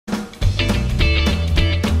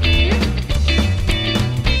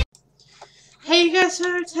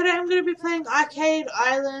so today I'm going to be playing Arcade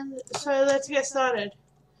Island, so let's get started.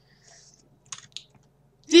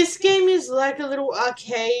 This game is like a little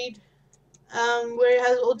arcade, where it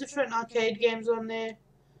has all different arcade games on there.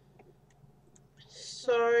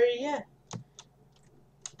 So yeah.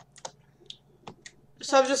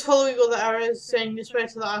 So I'm just following all the arrows saying this way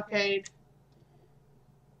to the arcade.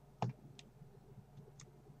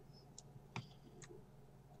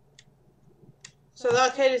 So the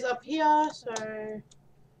arcade is up here, so...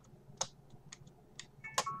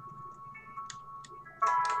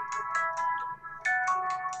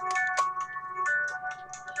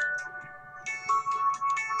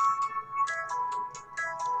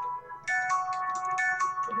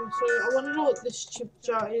 So I want to know what this chip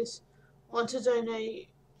jar is. Want to donate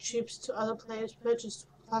chips to other players. Purchase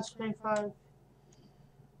plus 25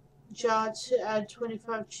 jar to add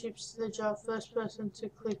 25 chips to the jar. First person to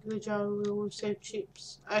click the jar will receive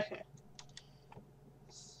chips. Okay.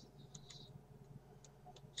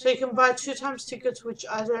 So you can buy 2 times tickets, which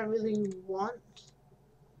I don't really want.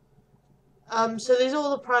 So these are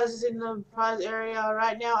all the prizes in the prize area.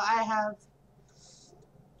 Right now I have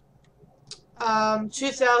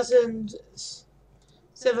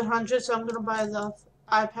 2,700, so I'm gonna buy the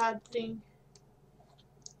iPad thing,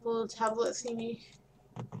 little tablet thingy.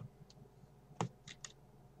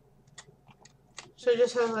 So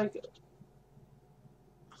just have like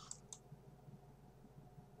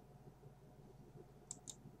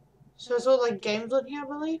so it's all like games on here, I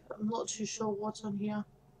believe. I'm not too sure what's on here.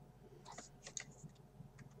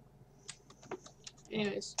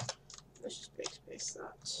 Anyways, let's just backspace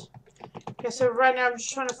that. Okay, so right now I'm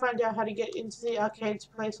just trying to find out how to get into the arcade to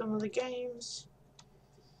play some of the games.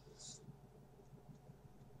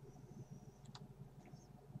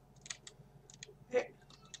 Okay,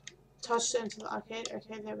 touch to enter the arcade.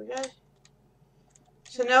 Okay, there we go.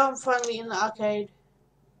 So now I'm finally in the arcade.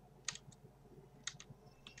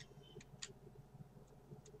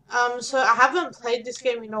 So I haven't played this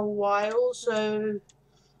game in a while, so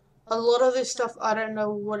a lot of this stuff I don't know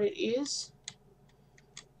what it is.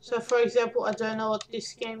 So for example, I don't know what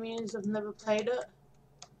this game is, I've never played it.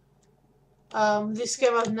 This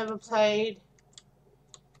game I've never played.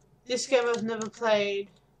 This game I've never played.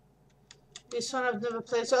 This one I've never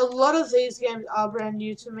played. So a lot of these games are brand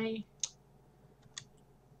new to me.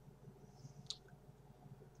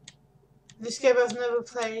 This game I've never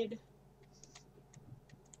played.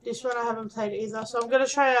 This one I haven't played either. So I'm going to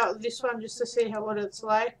try out this one just to see what it's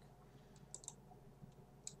like.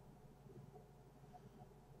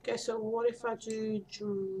 Okay, so what if I do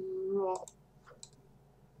drop?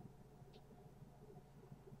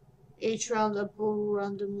 Each round a ball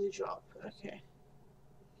randomly drop. Okay.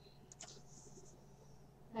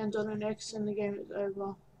 And on an X and the game is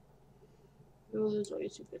over. You will lose all your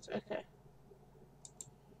tickets. Okay.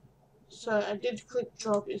 So I did click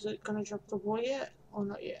drop. Is it going to drop the ball yet? Or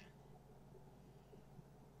not yet?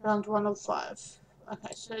 Round 1 of 5.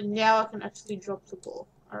 Okay, so now I can actually drop the ball.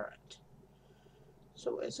 Alright.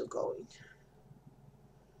 So where's it going?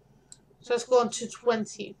 So it's gone to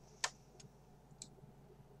 20.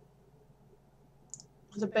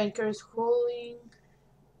 The banker is calling.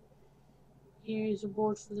 Here is a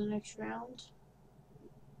board for the next round.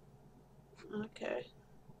 Okay.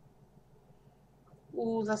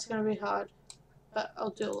 Ooh, that's gonna be hard. But I'll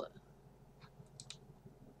do it.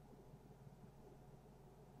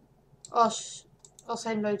 Oh, I'll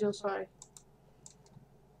say no deal, sorry.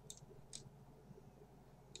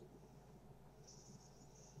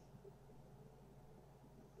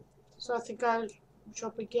 So I think I'll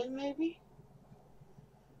drop again, maybe?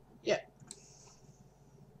 Yeah.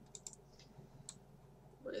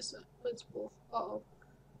 What is that? Where's the ball? Uh-oh.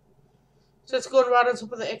 So it's going right on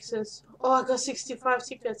top of the X's. Oh, I got 65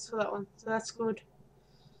 tickets for that one, so that's good.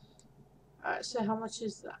 Alright, so how much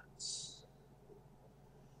is that?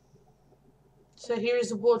 So here is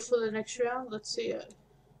the board for the next round. Let's see it.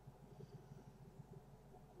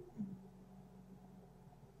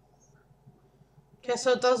 Okay,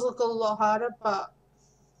 so it does look a lot harder, but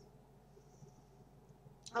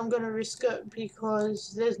I'm gonna risk it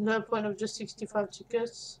because there's no point of just 65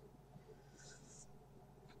 tickets.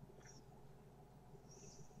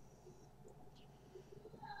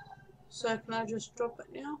 So can I just drop it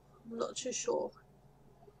now? I'm not too sure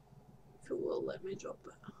if it will let me drop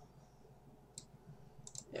it.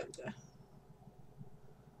 There we go.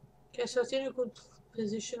 Okay, so it's in a good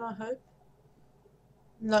position, I hope.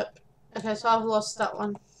 Nope. Okay, so I've lost that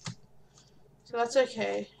one. So that's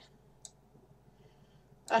okay.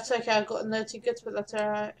 That's okay, I got no tickets, but that's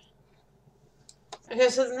alright. Okay,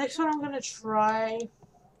 so the next one I'm gonna try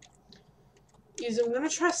is I'm gonna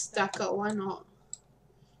try Stacker, why not?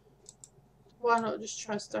 Why not just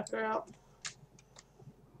try Stacker out?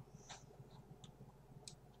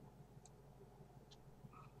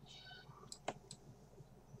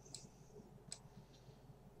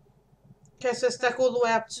 Okay, so stack all the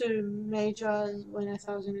way up to Major and win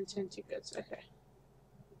 1,010 tickets. Okay.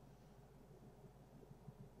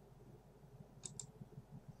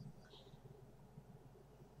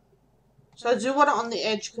 So I do want it on the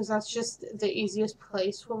edge because that's just the easiest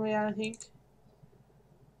place for me, I think.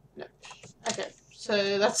 No. Okay,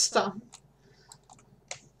 so that's done.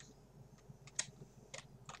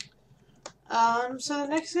 So the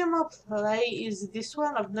next game I'll play is this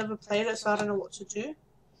one. I've never played it, so I don't know what to do.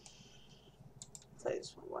 Play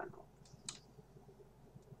this one, why not?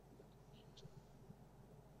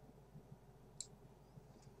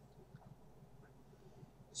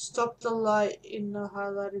 Stop the light in the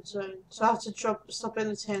highlighted zone. So I have to stop in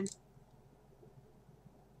the 10.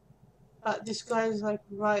 But this guy is like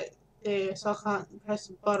right there, so I can't press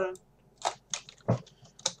the button.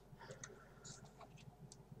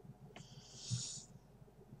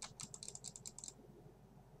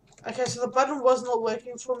 Okay, so the button was not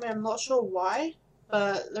working for me. I'm not sure why,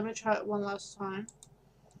 but let me try it one last time.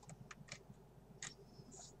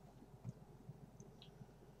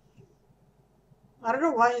 I don't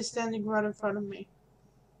know why he's standing right in front of me.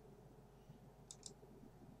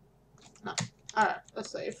 No. Alright,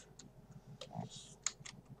 let's leave.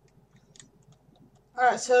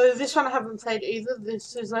 Alright, so this one I haven't played either.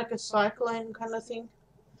 This is like a cycling kind of thing.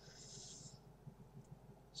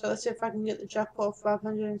 So let's see if I can get the jackpot of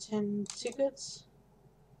 510 tickets.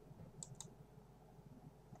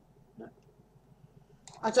 No.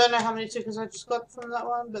 I don't know how many tickets I just got from that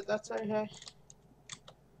one, but that's okay.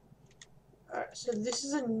 Alright, so this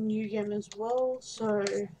is a new game as well, so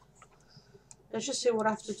let's just see what I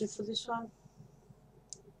have to do for this one.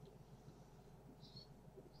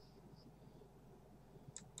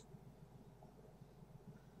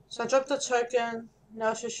 So I dropped the token,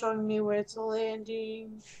 now it's just showing me where it's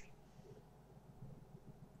landing.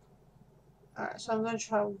 Alright, so I'm going to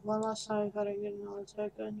try one last time if I don't get another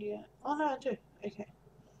token yet. Oh no, I do. Okay.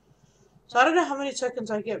 So I don't know how many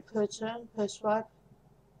tokens I get per turn, per swipe.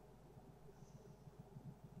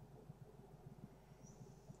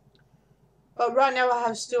 But right now I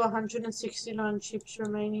have still 169 chips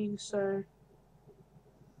remaining, so...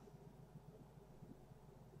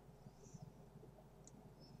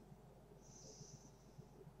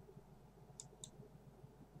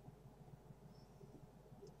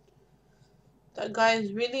 That guy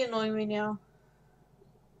is really annoying me now.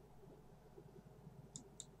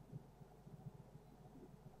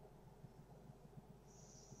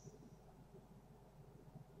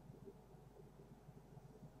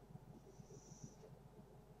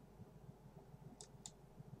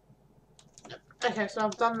 Okay, so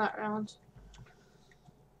I've done that round.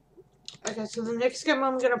 Okay, so the next game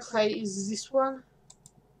I'm gonna play is this one.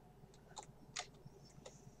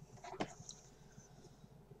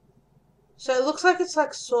 So it looks like it's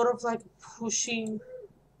like sort of like pushing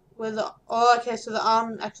where the... Oh, okay, so the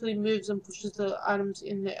arm actually moves and pushes the items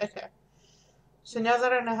in there. Okay. So now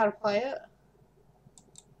that I know how to play it...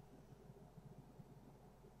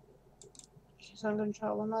 Okay, so I'm gonna try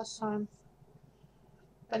it one last time.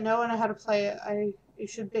 But now I know how to play it, it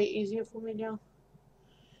should be easier for me now.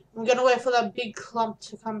 I'm gonna wait for that big clump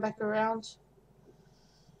to come back around.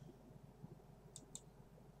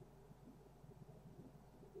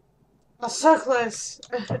 I was so close.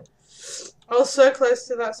 I was so close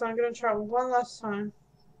to that, so I'm gonna try it one last time.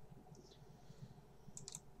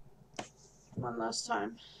 One last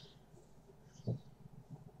time.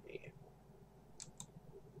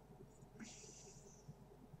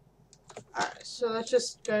 Alright, so let's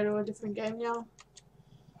just go to a different game now.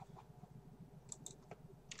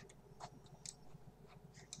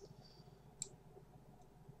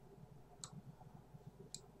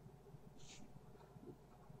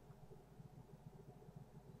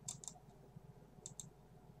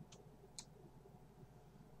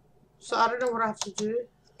 So I don't know what I have to do.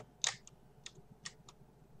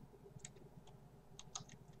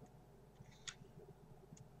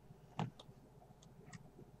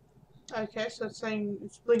 Okay, so it's saying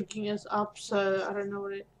it's blinking as up, so I don't know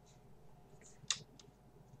what it...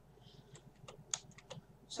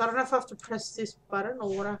 So I don't know if I have to press this button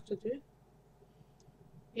or what I have to do.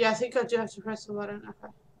 Yeah, I think I do have to press the button.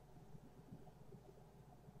 Okay.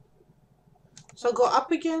 So I'll go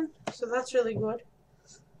up again, so that's really good.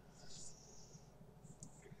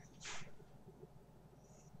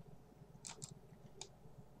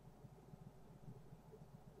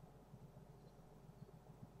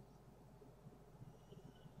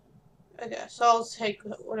 Okay, so I'll take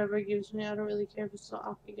whatever it gives me. I don't really care if it's not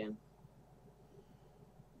up again.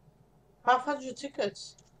 500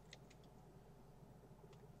 tickets.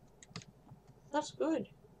 That's good.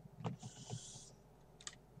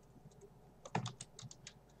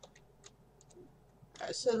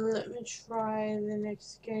 Alright, so let me try the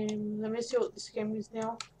next game. Let me see what this game is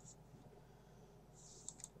now.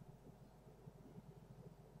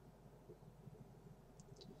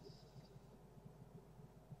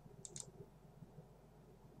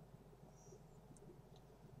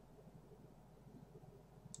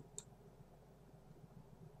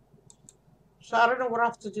 So I don't know what I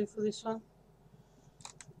have to do for this one.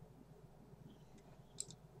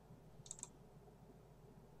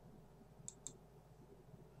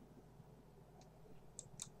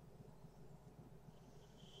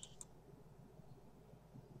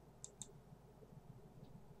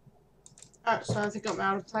 Alright, so I think I'm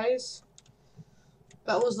out of plays.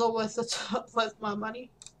 That was not worth worth my money.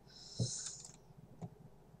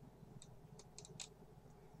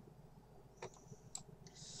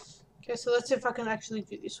 Okay, so let's see if I can actually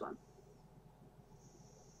do this one.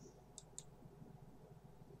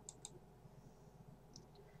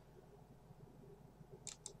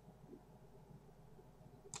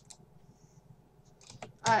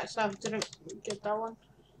 Alright, so I didn't get that one.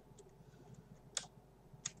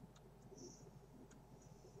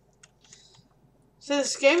 So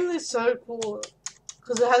this game is so cool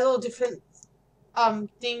because it has all different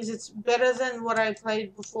things. It's better than what I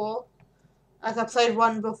played before. Like I played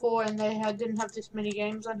one before and they didn't have this many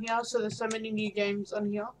games on here, so there's so many new games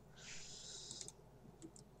on here.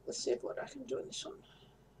 Let's see what I can do in this one.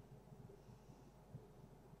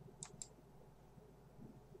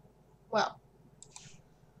 Wow.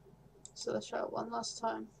 So let's try it one last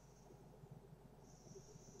time.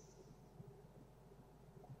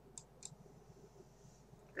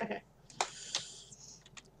 Okay.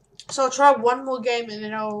 So I'll try one more game and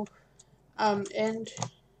then I'll end.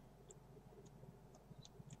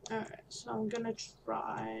 Alright, so I'm gonna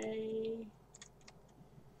try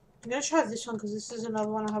this one because this is another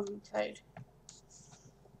one I haven't played.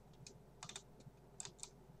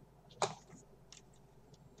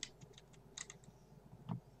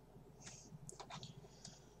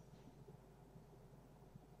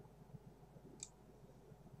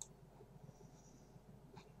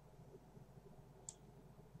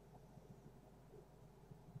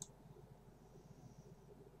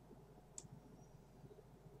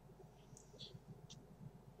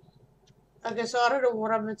 Okay, so I don't know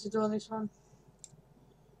what I'm meant to do on this one.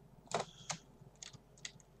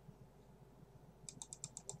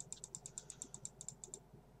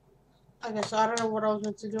 Okay, so I don't know what I was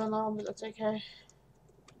meant to do on that one, but that's okay.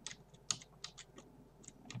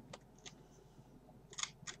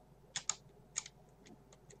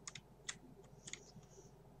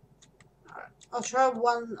 Alright, I'll try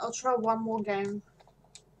one more game.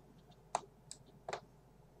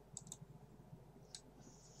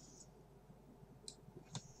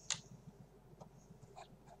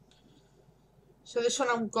 So this one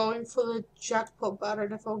I'm going for the jackpot, but I don't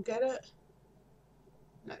know if I'll get it.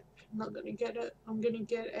 No, I'm not gonna get it. I'm gonna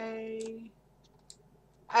get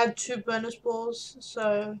add 2 bonus balls,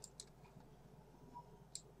 so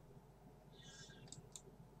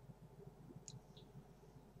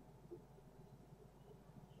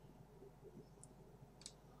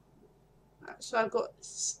I've got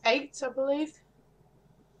 8, I believe.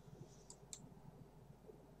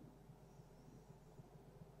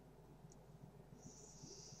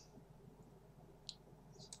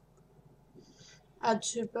 Add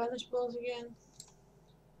 2 bonus balls again.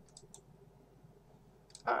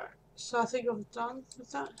 Alright, so I think I'm done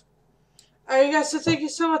with that. Alright guys, so thank you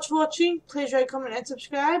so much for watching. Please rate, comment and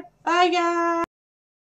subscribe. Bye guys!